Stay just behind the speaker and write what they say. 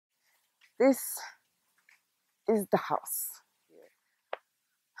this is the house.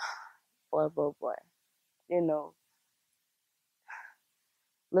 Boy, boy, boy. You know,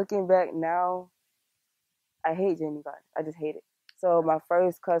 looking back now, I hate Jenny Garden. I just hate it. So my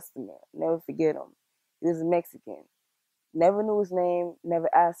first customer, never forget him. He was a Mexican. Never knew his name, never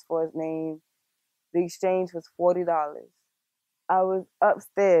asked for his name. The exchange was $40. I was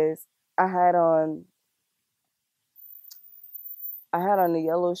upstairs. I had on a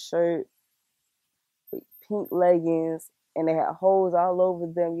yellow shirt with pink leggings, and they had holes all over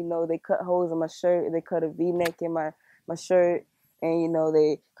them. You know, they cut holes in my shirt. They cut a V-neck in my shirt, and you know,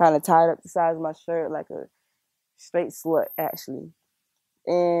 they kind of tied up the sides of my shirt like a straight slut, actually.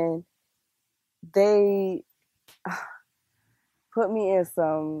 And they put me in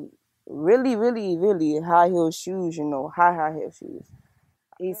some really, really, really high heel shoes. You know, high heel shoes.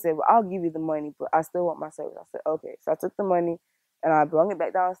 He said, well, I'll give you the money, but I still want my service. I said, okay. So I took the money, and I brought it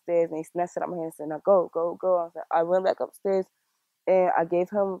back downstairs, and he snatched it out of my hand and said, now go, go, go. I went back upstairs, and I gave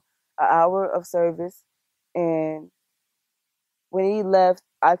him an hour of service. And when he left,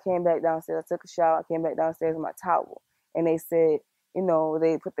 I came back downstairs. I took a shower. I came back downstairs with my towel. And they said, you know,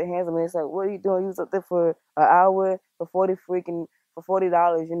 they put their hands on me. It's like, what are you doing? You was up there for an hour for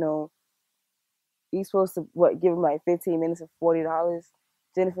 $40, you know. You supposed to, give him like 15 minutes for $40?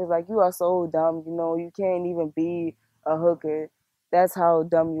 Jennifer's like, you are so dumb, you know, you can't even be a hooker. That's how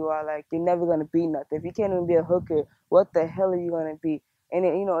dumb you are. Like, you're never going to be nothing. If you can't even be a hooker, what the hell are you going to be? And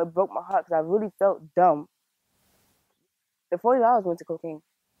it, you know, it broke my heart because I really felt dumb. The $40 went to cocaine.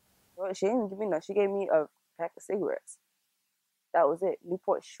 She didn't give me nothing. She gave me a pack of cigarettes. That was it.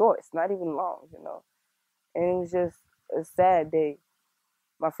 Newport shorts, not even long, you know. And it was just a sad day.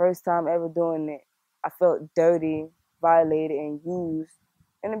 My first time ever doing it. I felt dirty, violated, and used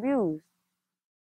and abused.